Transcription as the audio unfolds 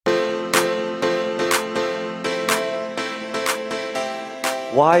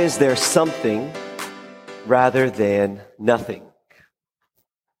Why is there something rather than nothing?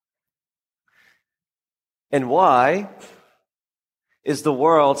 And why is the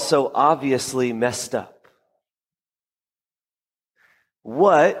world so obviously messed up?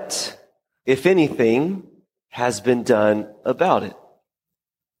 What, if anything, has been done about it?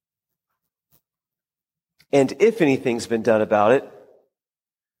 And if anything's been done about it,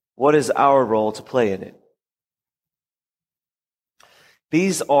 what is our role to play in it?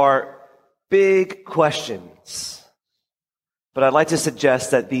 These are big questions, but I'd like to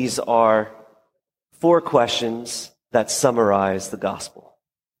suggest that these are 4 questions that summarize the gospel.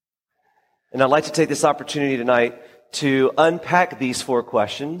 And I'd like to take this opportunity tonight to unpack these 4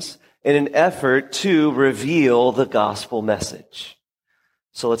 questions in an effort to reveal the gospel message.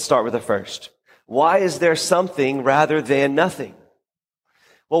 So let's start with the first. Why is there something rather than nothing?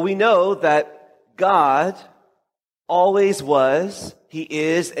 Well, we know that God always was, He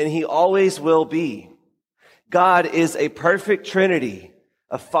is, and He always will be. God is a perfect Trinity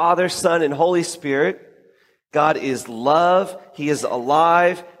of Father, Son, and Holy Spirit. God is love, He is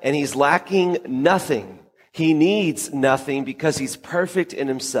alive, and He's lacking nothing. He needs nothing because He's perfect in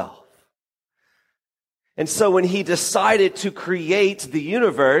Himself. And so when He decided to create the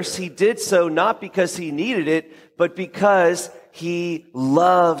universe, He did so not because He needed it, but because He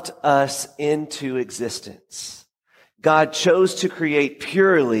loved us into existence. God chose to create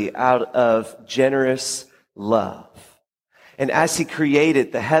purely out of generous love. And as He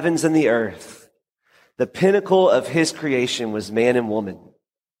created the heavens and the earth, the pinnacle of His creation was man and woman.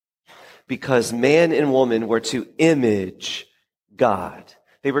 Because man and woman were to image God.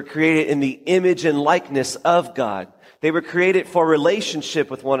 They were created in the image and likeness of God. They were created for relationship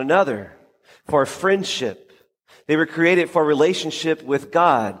with one another, for friendship. They were created for relationship with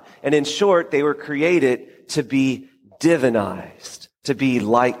God. And in short, they were created to be divinized, to be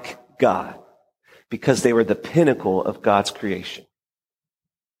like God, because they were the pinnacle of God's creation.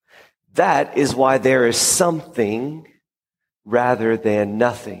 That is why there is something rather than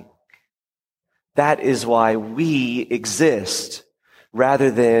nothing. That is why we exist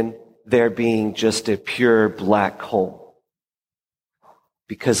rather than there being just a pure black hole.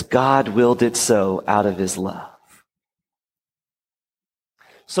 Because God willed it so out of His love.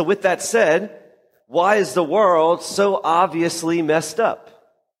 So with that said, why is the world so obviously messed up?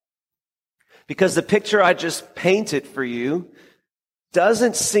 Because the picture I just painted for you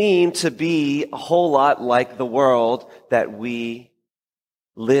doesn't seem to be a whole lot like the world that we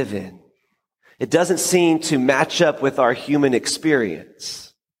live in. It doesn't seem to match up with our human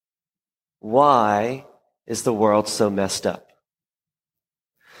experience. Why is the world so messed up?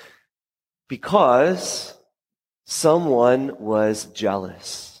 Because someone was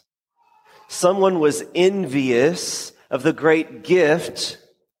jealous. Someone was envious of the great gift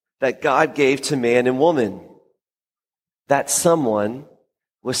that God gave to man and woman. That someone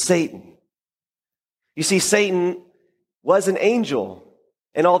was Satan. You see, Satan was an angel.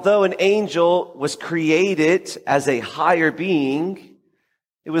 And although an angel was created as a higher being,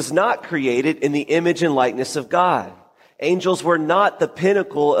 it was not created in the image and likeness of God. Angels were not the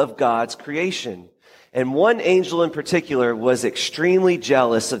pinnacle of God's creation. And one angel in particular was extremely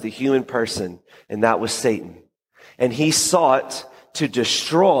jealous of the human person, and that was Satan. And he sought to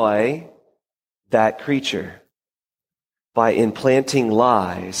destroy that creature by implanting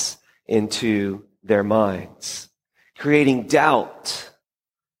lies into their minds, creating doubt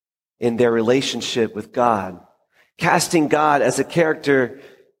in their relationship with God, casting God as a character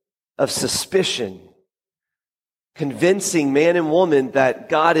of suspicion, convincing man and woman that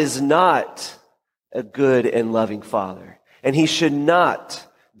God is not a good and loving Father, and He should not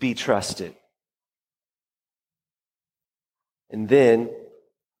be trusted. And then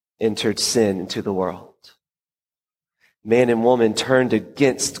entered sin into the world. Man and woman turned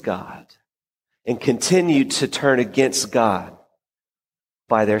against God and continued to turn against God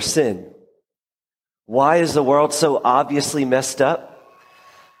by their sin. Why is the world so obviously messed up?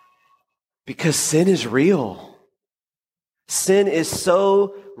 Because sin is real. Sin is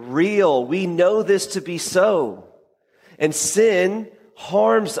so real. We know this to be so. And sin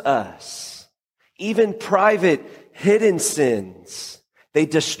harms us. Even private, hidden sins, they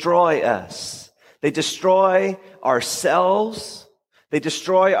destroy us. They destroy ourselves. They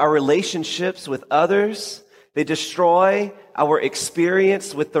destroy our relationships with others. They destroy our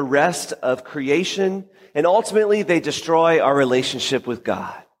experience with the rest of creation. And ultimately, they destroy our relationship with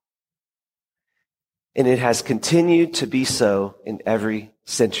God. And it has continued to be so in every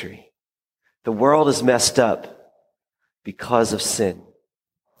century. The world is messed up because of sin.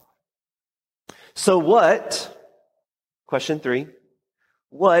 So question 3,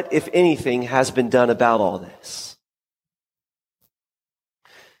 What, if anything, has been done about all this?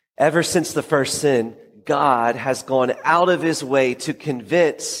 Ever since the first sin, God has gone out of his way to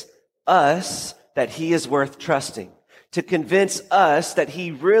convince us that he is worth trusting, to convince us that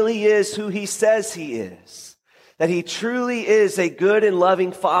he really is who he says he is, that he truly is a good and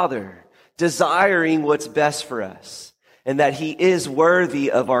loving Father, desiring what's best for us, and that he is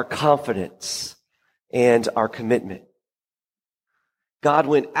worthy of our confidence and our commitment. God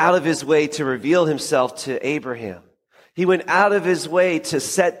went out of his way to reveal himself to Abraham. He went out of his way to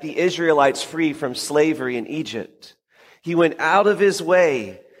set the Israelites free from slavery in Egypt. He went out of his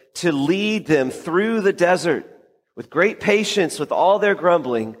way to lead them through the desert with great patience, with all their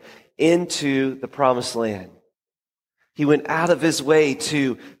grumbling, into the promised land. He went out of his way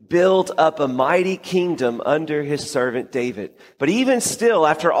to build up a mighty kingdom under his servant David. But even still,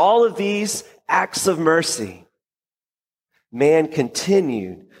 after all of these acts of mercy, man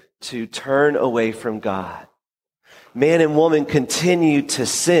continued to turn away from God. Man and woman continued to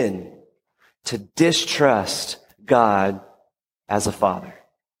sin, to distrust God as a father.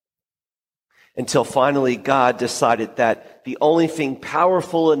 Until finally God decided that the only thing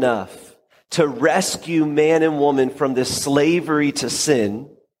powerful enough to rescue man and woman from this slavery to sin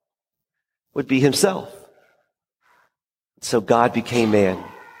would be himself. So God became man,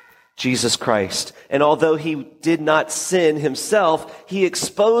 Jesus Christ. And although he did not sin himself, he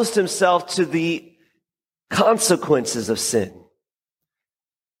exposed himself to the consequences of sin.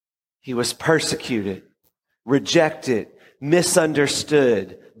 He was persecuted, rejected,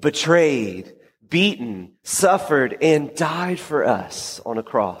 misunderstood, betrayed, beaten, suffered, and died for us on a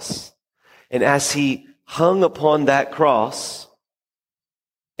cross. And as he hung upon that cross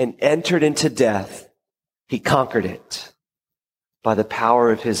and entered into death, he conquered it by the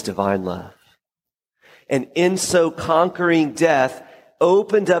power of his divine love. And in so conquering death,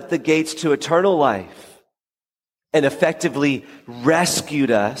 opened up the gates to eternal life and effectively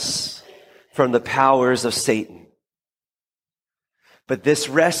rescued us from the powers of Satan. But this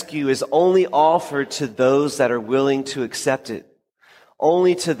rescue is only offered to those that are willing to accept it,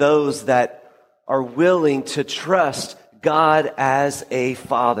 only to those that are willing to trust God as a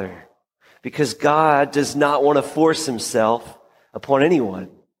father, because God does not want to force himself upon anyone,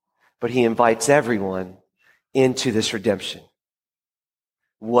 but he invites everyone into this redemption.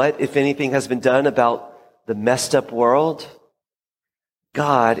 What, if anything, has been done about the messed up world?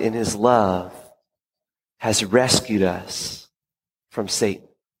 God, in his love, has rescued us from Satan.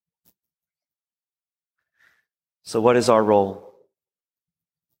 So what is our role?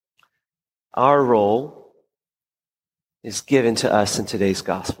 Our role is given to us in today's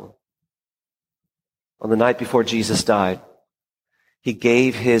gospel. On the night before Jesus died, he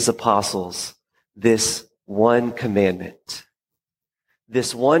gave his apostles this one commandment.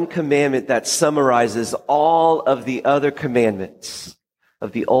 This one commandment that summarizes all of the other commandments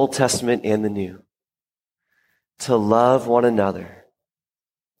of the Old Testament and the New. To love one another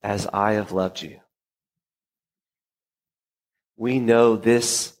as I have loved you. We know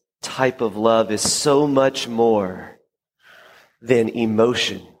this type of love is so much more than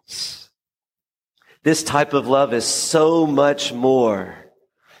emotions. This type of love is so much more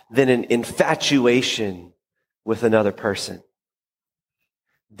than an infatuation with another person.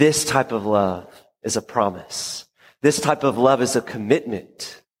 This type of love is a promise. This type of love is a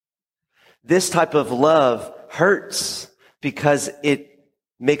commitment. This type of love hurts because it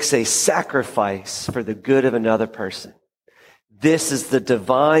makes a sacrifice for the good of another person. This is the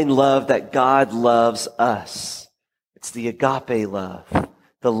divine love that God loves us. It's the agape love,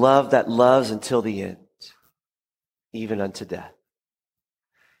 the love that loves until the end, even unto death.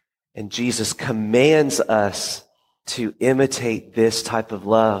 And Jesus commands us to imitate this type of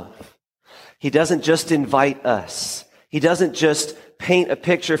love. He doesn't just invite us. He doesn't just paint a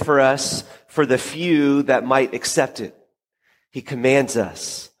picture for us for the few that might accept it. He commands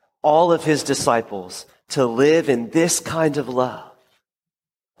us, all of his disciples, to live in this kind of love.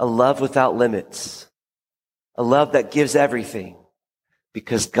 A love without limits. A love that gives everything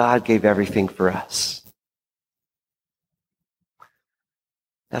because God gave everything for us.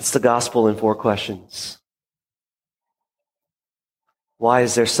 That's the gospel in 4 questions. Why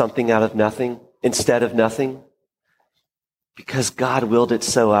is there something out of nothing instead of nothing? Because God willed it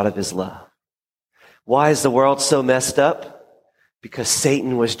so out of his love. Why is the world so messed up? Because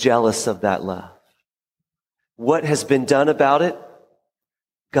Satan was jealous of that love. What has been done about it?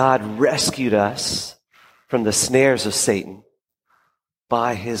 God rescued us from the snares of Satan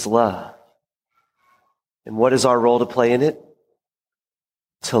by his love. And what is our role to play in it?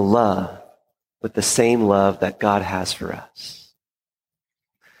 To love with the same love that God has for us.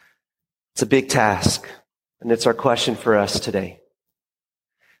 It's a big task, and it's our question for us today.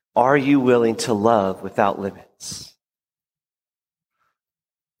 Are you willing to love without limits?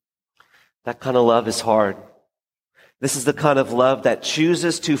 That kind of love is hard. This is the kind of love that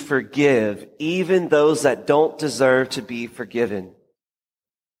chooses to forgive even those that don't deserve to be forgiven.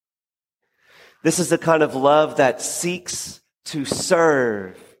 This is the kind of love that seeks to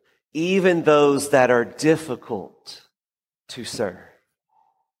serve even those that are difficult to serve.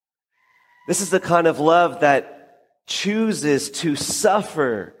 This is the kind of love that chooses to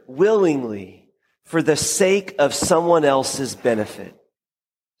suffer willingly for the sake of someone else's benefit.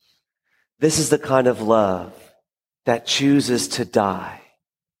 This is the kind of love that chooses to die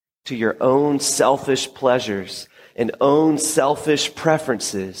to your own selfish pleasures and own selfish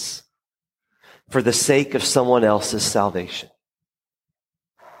preferences for the sake of someone else's salvation.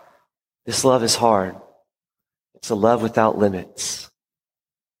 This love is hard. It's a love without limits.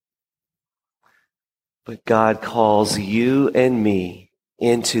 But God calls you and me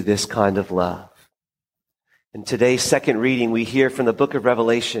into this kind of love. In today's second reading, we hear from the book of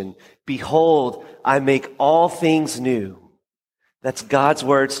Revelation, "Behold, I make all things new." That's God's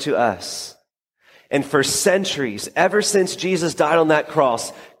words to us. And for centuries, ever since Jesus died on that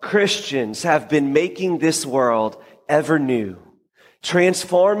cross, Christians have been making this world ever new,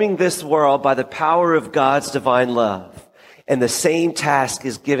 transforming this world by the power of God's divine love. And the same task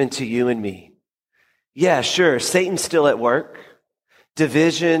is given to you and me. Yeah, sure, Satan's still at work.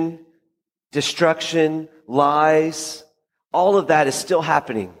 Division, destruction, lies, all of that is still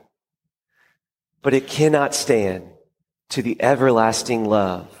happening. But it cannot stand to the everlasting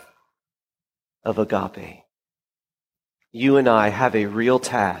love of agape. You and I have a real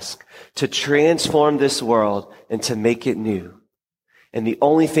task to transform this world and to make it new. And the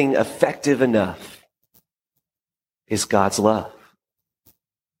only thing effective enough is God's love.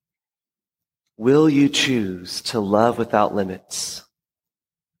 Will you choose to love without limits?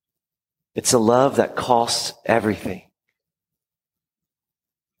 It's a love that costs everything.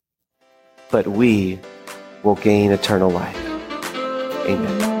 But we will gain eternal life.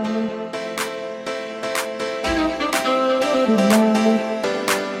 Amen.